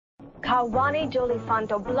Kawani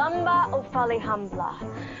Jolifanto Blumba Ofali Hambla.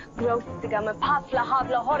 Grostigama Pafla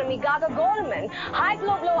Habla Hormigaga Golman.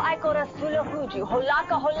 Haigloblo Aikora Sula Huju.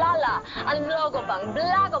 Holaka Holala. And Logobang,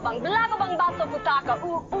 Blagobang, Blagobang Baso Futaka.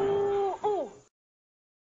 Ooh, ooh, ooh.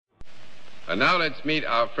 And now let's meet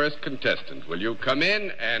our first contestant. Will you come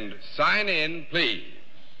in and sign in, please?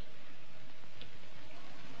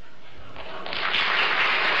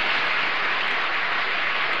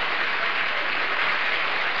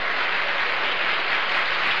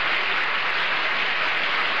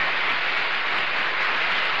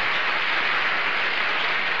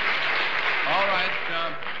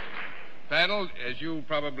 Panel, as you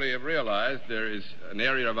probably have realized, there is an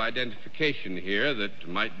area of identification here that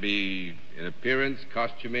might be in appearance,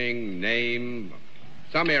 costuming, name,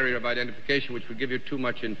 some area of identification which would give you too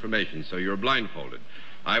much information, so you're blindfolded.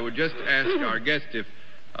 I would just ask our guest if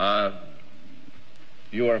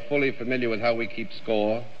you are fully familiar with how we keep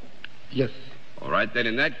score. Yes. All right, then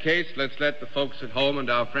in that case, let's let the folks at home and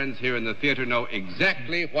our friends here in the theater know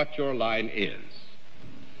exactly what your line is.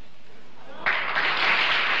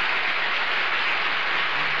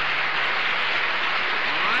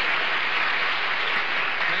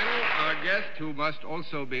 Guest, who must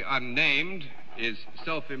also be unnamed, is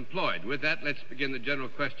self-employed. With that, let's begin the general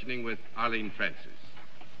questioning with Arlene Francis.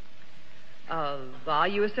 Are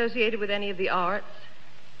you associated with any of the arts?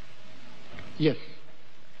 Yes.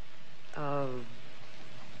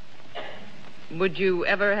 Would you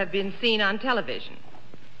ever have been seen on television?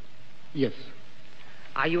 Yes.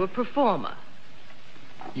 Are you a performer?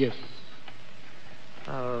 Yes.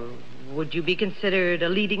 Would you be considered a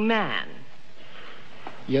leading man?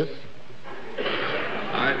 Yes.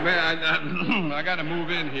 I got to move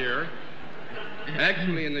in here.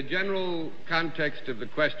 Actually, in the general context of the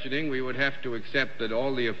questioning, we would have to accept that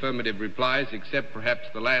all the affirmative replies, except perhaps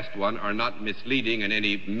the last one, are not misleading in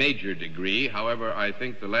any major degree. However, I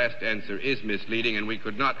think the last answer is misleading, and we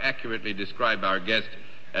could not accurately describe our guest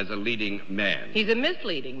as a leading man. He's a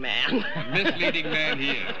misleading man. A misleading man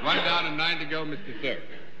he is. 1 down and 9 to go, Mr. Thurber.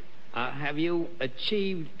 Have you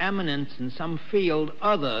achieved eminence in some field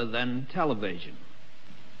other than television?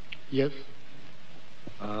 Yes.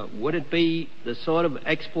 Would it be the sort of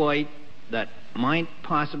exploit that might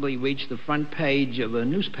possibly reach the front page of a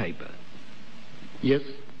newspaper? Yes.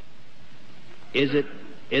 Is it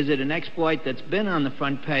an exploit that's been on the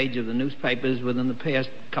front page of the newspapers within the past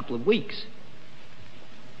couple of weeks?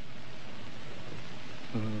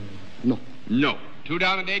 No. No. 2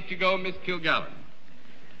 down and 8 to go, Miss Kilgallen.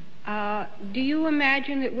 Do you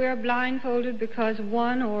imagine that we're blindfolded because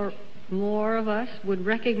one or more of us would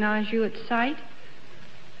recognize you at sight?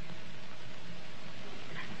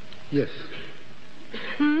 Yes.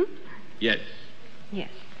 Yes. Yes.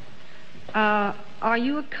 Are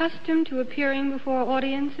you accustomed to appearing before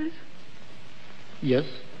audiences? Yes.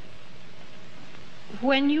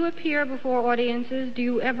 When you appear before audiences, do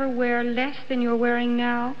you ever wear less than you're wearing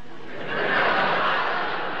now?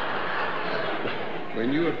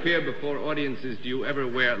 When you appear before audiences, do you ever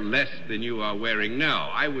wear less than you are wearing now?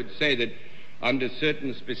 I would say that under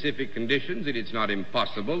certain specific conditions, it is not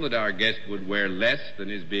impossible that our guest would wear less than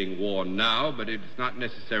is being worn now, but it's not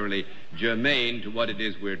necessarily germane to what it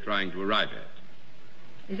is we're trying to arrive at.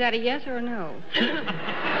 Is that a yes or a no?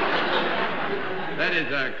 That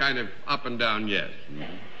is a kind of up and down yes.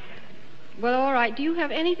 Well, all right. Do you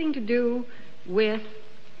have anything to do with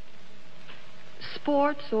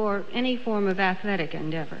sports or any form of athletic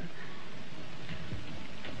endeavor?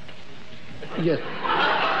 Yes.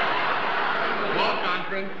 Ball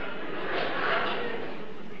conference.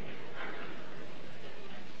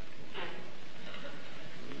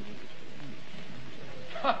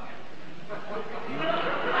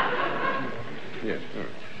 Yes. All right.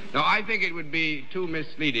 Now, I think it would be too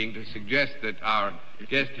misleading to suggest that our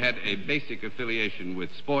guest had a basic affiliation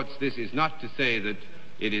with sports. This is not to say that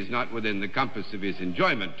it is not within the compass of his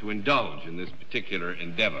enjoyment to indulge in this particular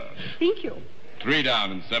endeavor. Thank you. 3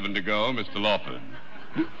 down and 7 to go, Mr. Lawford.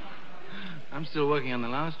 I'm still working on the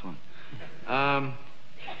last one.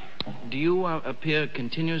 Do you appear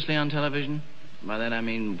continuously on television? By that I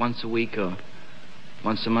mean once a week or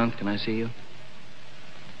once a month. Can I see you?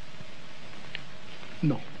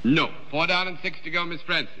 No. No. 4 down and 6 to go, Miss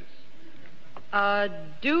Francis.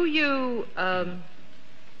 Do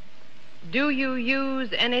you use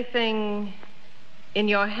anything in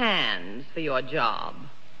your hands for your job?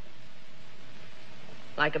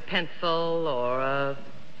 Like a pencil or a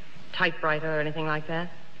typewriter or anything like that?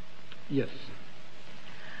 Yes.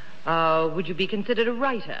 Would you be considered a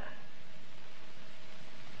writer?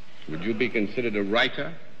 Would you be considered a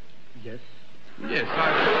writer? Yes. Yes,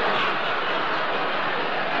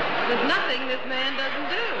 There's nothing this man doesn't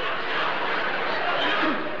do.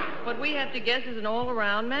 What we have to guess is an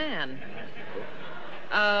all-around man.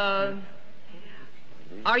 Are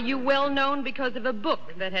you well known because of a book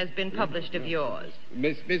that has been published of yours?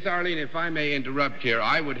 Miss Arlene, if I may interrupt here,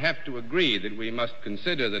 I would have to agree that we must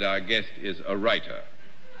consider that our guest is a writer.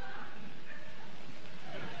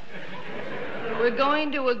 We're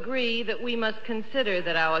going to agree that we must consider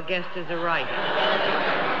that our guest is a writer.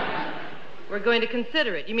 We're going to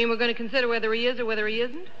consider it. You mean we're going to consider whether he is or whether he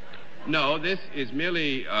isn't? No, this is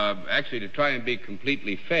merely actually to try and be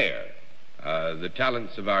completely fair. The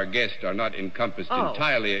talents of our guest are not encompassed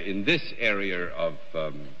entirely in this area of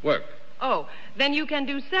work. Oh, then you can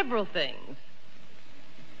do several things.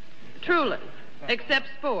 Truly, except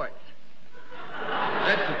sports.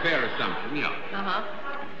 That's a fair assumption, yeah.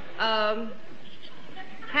 Uh-huh.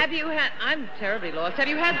 Have you had... I'm terribly lost. Have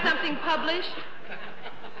you had something published?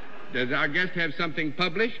 Does our guest have something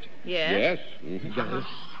published? Yes. Yes.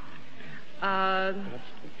 Mm-hmm.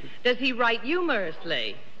 Does he write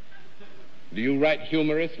humorously? Do you write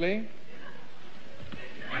humorously?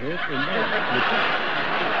 The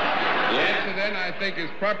answer then, I think, is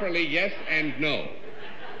properly yes and no.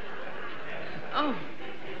 Oh.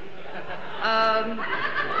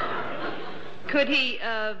 Could he,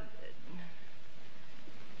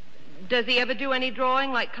 does he ever do any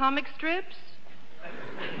drawing like comic strips?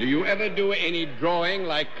 Do you ever do any drawing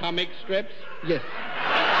like comic strips? Yes.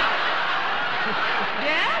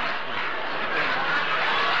 Yes?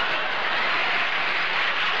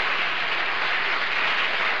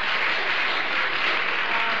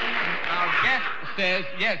 Our guest says,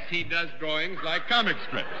 yes, he does drawings like comic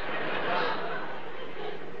strips.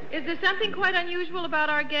 Is there something quite unusual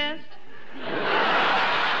about our guest? I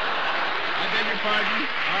beg your pardon,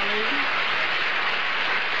 Arlene?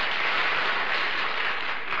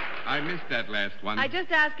 I missed that last one. I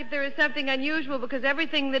just ask if there is something unusual because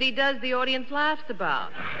everything that he does, the audience laughs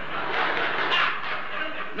about.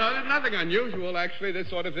 No, there's nothing unusual, actually. This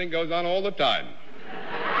sort of thing goes on all the time.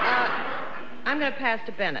 I'm going to pass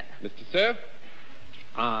to Bennett. Mr. Cerf?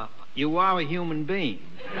 You are a human being.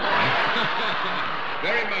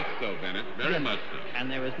 Very much so, Bennett. Very much so. And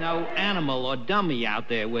there is no animal or dummy out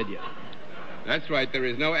there with you. That's right. There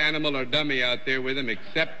is no animal or dummy out there with him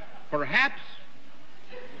except, perhaps...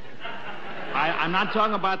 I'm not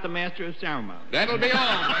talking about the master of ceremony. That'll be all,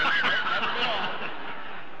 Master. That'll be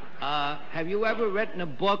all. Have you ever written a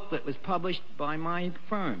book that was published by my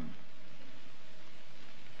firm?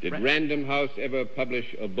 Did Random House ever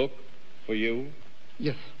publish a book for you?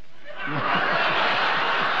 Yes. And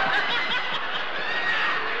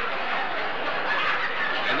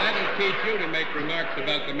that'll teach you to make remarks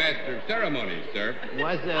about the master of ceremonies, sir.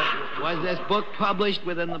 Was this book published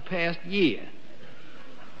within the past year?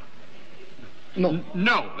 No.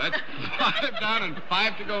 No, that's 5 down and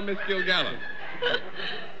 5 to go, Miss Gilgallen.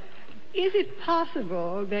 Is it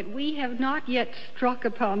possible that we have not yet struck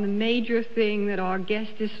upon the major thing that our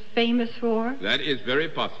guest is famous for? That is very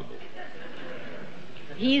possible.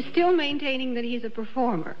 He is still maintaining that he's a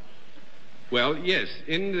performer. Well, yes,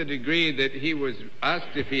 in the degree that he was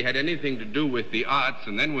asked if he had anything to do with the arts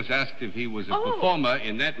and then was asked if he was a performer,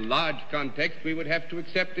 in that large context, we would have to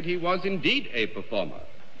accept that he was indeed a performer.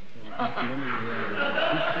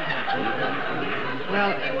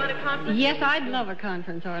 Well, yes, I'd love a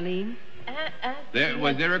conference, Arlene.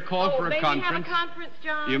 Was there a call for a conference? May we have a conference,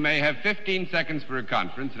 John? You may have 15 seconds for a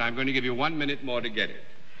conference, and I'm going to give you 1 minute more to get it.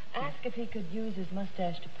 Ask if he could use his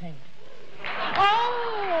mustache to paint.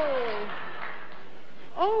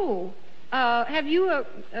 Have you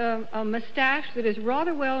a mustache that is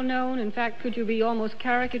rather well known? In fact, could you be almost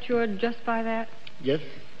caricatured just by that? Yes.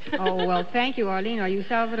 Oh, well, thank you, Arlene. Are you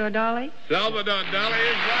Salvador Dali? Salvador Dali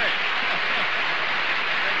is right.